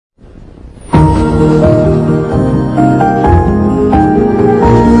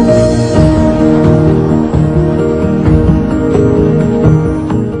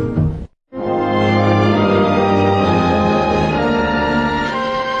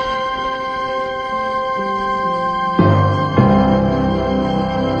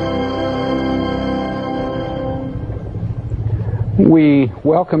We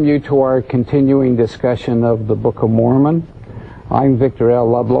welcome you to our continuing discussion of the Book of Mormon. I'm Victor L.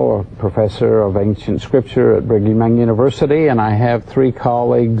 Ludlow, a professor of ancient scripture at Brigham Young University, and I have three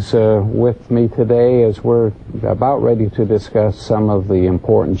colleagues with me today as we're about ready to discuss some of the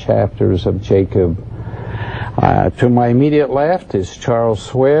important chapters of Jacob. To my immediate left is Charles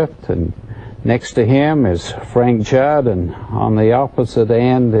Swift, and next to him is Frank Judd, and on the opposite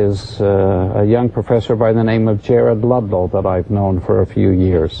end is a young professor by the name of Jared Ludlow that I've known for a few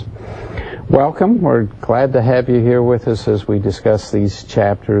years. Welcome. We're glad to have you here with us as we discuss these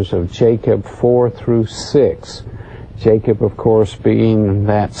chapters of Jacob 4 through 6. Jacob, of course, being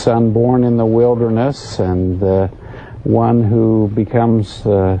that son born in the wilderness and one who becomes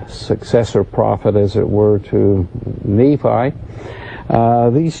the successor prophet, as it were, to Nephi.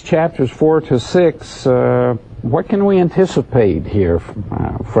 These chapters 4 to 6, what can we anticipate here,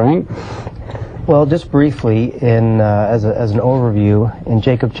 Frank? Well, just briefly, as an overview, in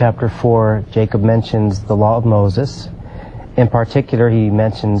Jacob chapter 4, Jacob mentions the law of Moses. In particular, he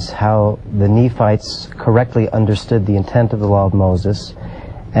mentions how the Nephites correctly understood the intent of the law of Moses,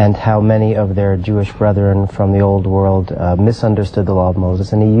 and how many of their Jewish brethren from the old world misunderstood the law of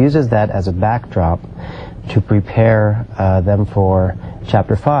Moses. And he uses that as a backdrop to prepare them for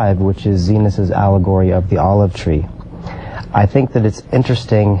chapter 5, which is Zenos's allegory of the olive tree. I think that it's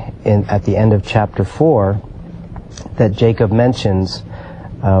interesting at the end of chapter 4 that Jacob mentions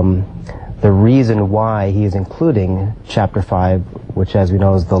the reason why he is including chapter 5, which, as we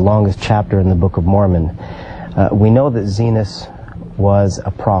know, is the longest chapter in the Book of Mormon. We know that Zenos was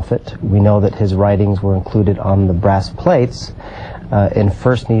a prophet. We know that his writings were included on the brass plates. In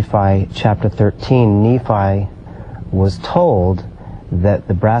 1 Nephi chapter 13, Nephi was told that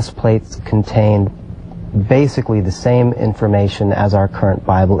the brass plates contained basically the same information as our current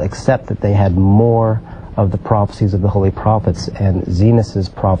Bible, except that they had more of the prophecies of the holy prophets, and Zenos's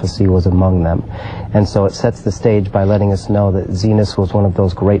prophecy was among them. And so it sets the stage by letting us know that Zenos was one of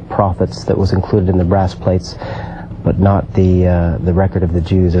those great prophets that was included in the brass plates, but not the record of the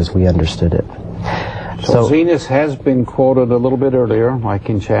Jews as we understood it. So Zenos has been quoted a little bit earlier, like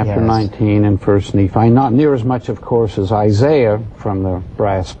in chapter 19 in 1 Nephi. Not near as much, of course, as Isaiah from the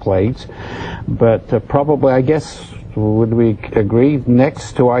brass plates, but probably, I guess, would we agree,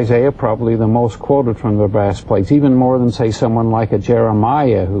 next to Isaiah, probably the most quoted from the brass plates, even more than, say, someone like a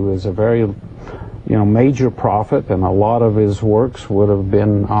Jeremiah, who is a very major prophet, and a lot of his works would have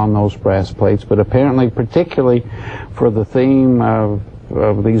been on those brass plates. But apparently, particularly for the theme of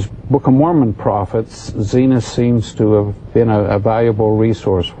these Book of Mormon prophets, Zenos seems to have been a valuable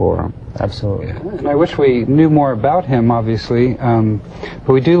resource for him. Absolutely. And I wish we knew more about him, obviously,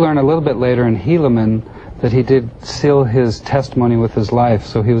 but we do learn a little bit later in Helaman that he did seal his testimony with his life,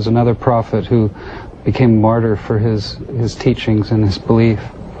 so he was another prophet who became martyr for his teachings and his belief.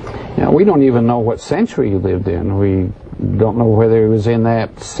 We don't even know what century he lived in. We don't know whether he was in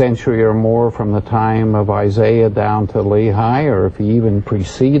that century or more from the time of Isaiah down to Lehi, or if he even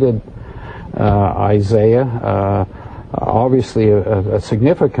preceded Isaiah. Obviously a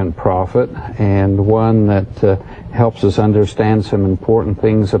significant prophet, and one that helps us understand some important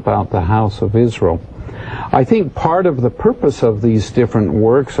things about the house of Israel. I think part of the purpose of these different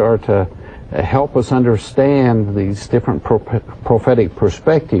works are to help us understand these different prophetic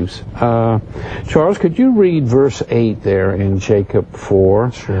perspectives. Charles, could you read verse 8 there in Jacob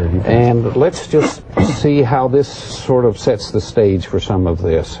 4? Sure. And let's just see how this sort of sets the stage for some of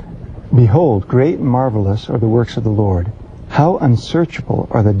this. Behold, great and marvelous are the works of the Lord. How unsearchable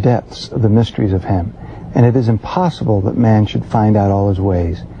are the depths of the mysteries of him. And it is impossible that man should find out all his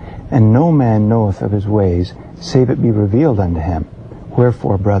ways. And no man knoweth of his ways, save it be revealed unto him.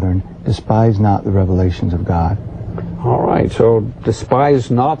 Wherefore, brethren, despise not the revelations of God. All right, so despise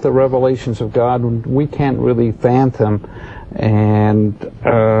not the revelations of God. We can't really fathom. And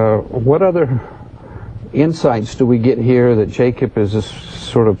what other insights do we get here that Jacob is just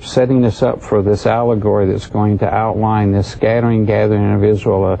sort of setting us up for this allegory that's going to outline this gathering of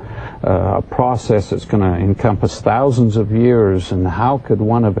Israel, a process that's going to encompass thousands of years? And how could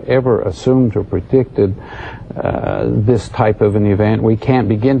one have ever assumed or predicted this type of an event? We can't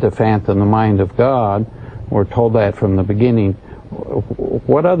begin to fathom the mind of God. We're told that from the beginning.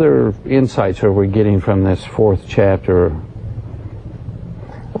 What other insights are we getting from this fourth chapter?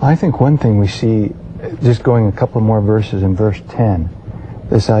 Well, I think one thing we see, just going a couple more verses in verse 10,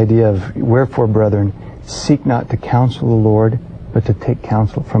 this idea of, wherefore, brethren, seek not to counsel the Lord, but to take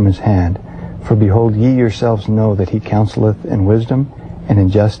counsel from his hand. For behold, ye yourselves know that he counseleth in wisdom and in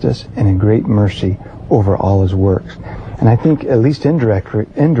justice and in great mercy over all his works. And I think, at least indirectly,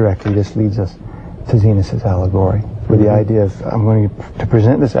 this leads us to Zenos's allegory. with the idea of, I'm going to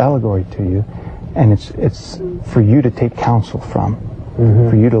present this allegory to you, and it's for you to take counsel from,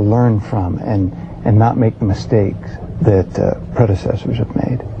 for you to learn from, and not make the mistakes that predecessors have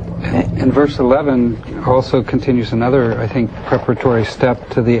made. And verse 11 also continues another, I think, preparatory step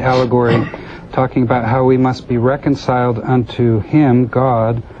to the allegory, talking about how we must be reconciled unto Him,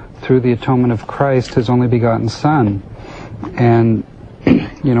 God, through the atonement of Christ, His only begotten Son. And,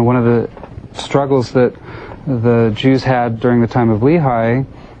 you know, one of the struggles that the Jews had during the time of Lehi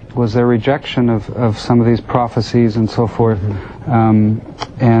was their rejection of some of these prophecies and so forth.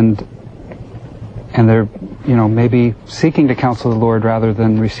 And they're, you know, maybe seeking to counsel the Lord rather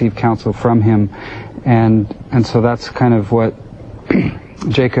than receive counsel from Him. And so that's kind of what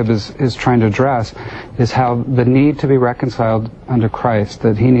Jacob is trying to address, is how the need to be reconciled unto Christ,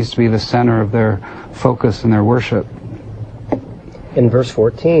 that He needs to be the center of their focus and their worship. In verse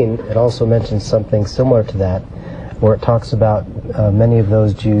 14, it also mentions something similar to that, where it talks about many of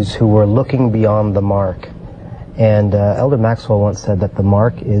those Jews who were looking beyond the mark. And Elder Maxwell once said that the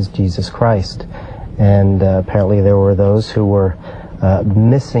mark is Jesus Christ. And apparently there were those who were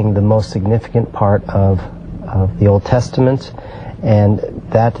missing the most significant part of the Old Testament, and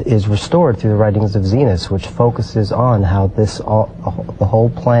that is restored through the writings of Zenos, which focuses on how the whole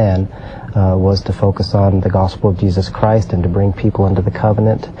plan was to focus on the gospel of Jesus Christ and to bring people into the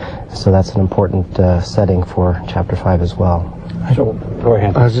covenant. So that's an important setting for chapter 5 as well. So, go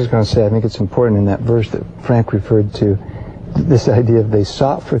ahead. I was just going to say, I think it's important in that verse that Frank referred to, this idea of they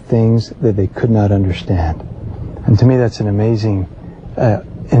sought for things that they could not understand. And to me that's an amazing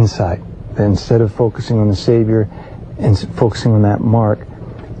insight, that instead of focusing on the Savior and focusing on that mark,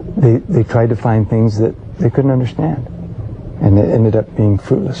 they tried to find things that they couldn't understand, and it ended up being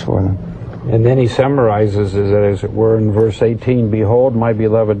fruitless for them. And then he summarizes it, as it were, in verse 18, "Behold, my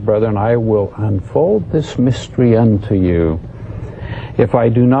beloved brethren, I will unfold this mystery unto you. If I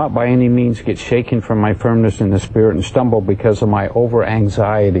do not by any means get shaken from my firmness in the Spirit and stumble because of my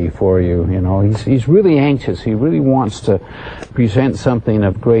over-anxiety for you." You know, he's really anxious. He really wants to present something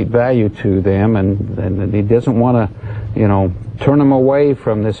of great value to them, and he doesn't want to, you know, turn them away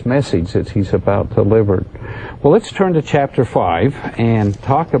from this message that he's about to deliver. Well, let's turn to chapter 5 and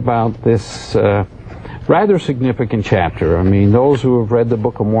talk about this rather significant chapter. I mean, those who have read the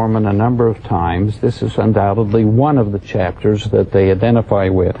Book of Mormon a number of times, this is undoubtedly one of the chapters that they identify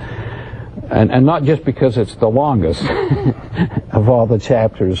with. And not just because it's the longest of all the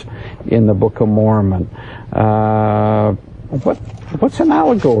chapters in the Book of Mormon. What's an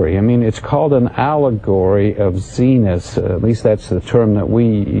allegory? I mean, it's called an allegory of Zenos. At least that's the term that we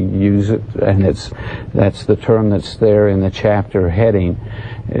use, and that's the term that's there in the chapter heading.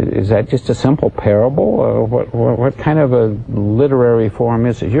 Is that just a simple parable? What kind of a literary form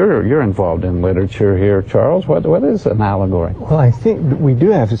is it? You're involved in literature here, Charles. What is an allegory? Well, I think we do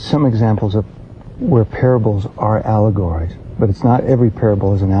have some examples of where parables are allegories, but it's not every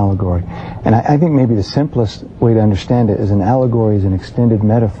parable is an allegory. And I think maybe the simplest way to understand it is an allegory is an extended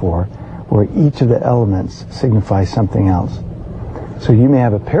metaphor where each of the elements signifies something else. So you may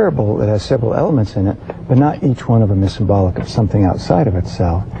have a parable that has several elements in it, but not each one of them is symbolic of something outside of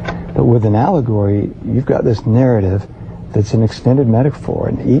itself. But with an allegory, you've got this narrative that's an extended metaphor,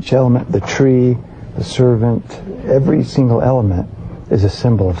 and each element, the tree, the servant, every single element is a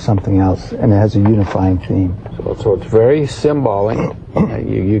symbol of something else, and it has a unifying theme. So it's very symbolic.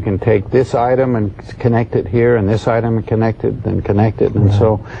 You can take this item and connect it here, and this item and connect it, and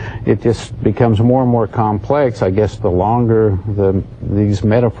so it just becomes more and more complex, I guess, the longer these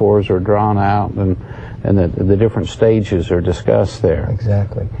metaphors are drawn out and the different stages are discussed there.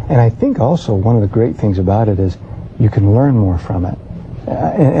 Exactly. And I think also one of the great things about it is you can learn more from it.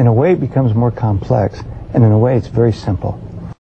 In a way it becomes more complex, and in a way it's very simple.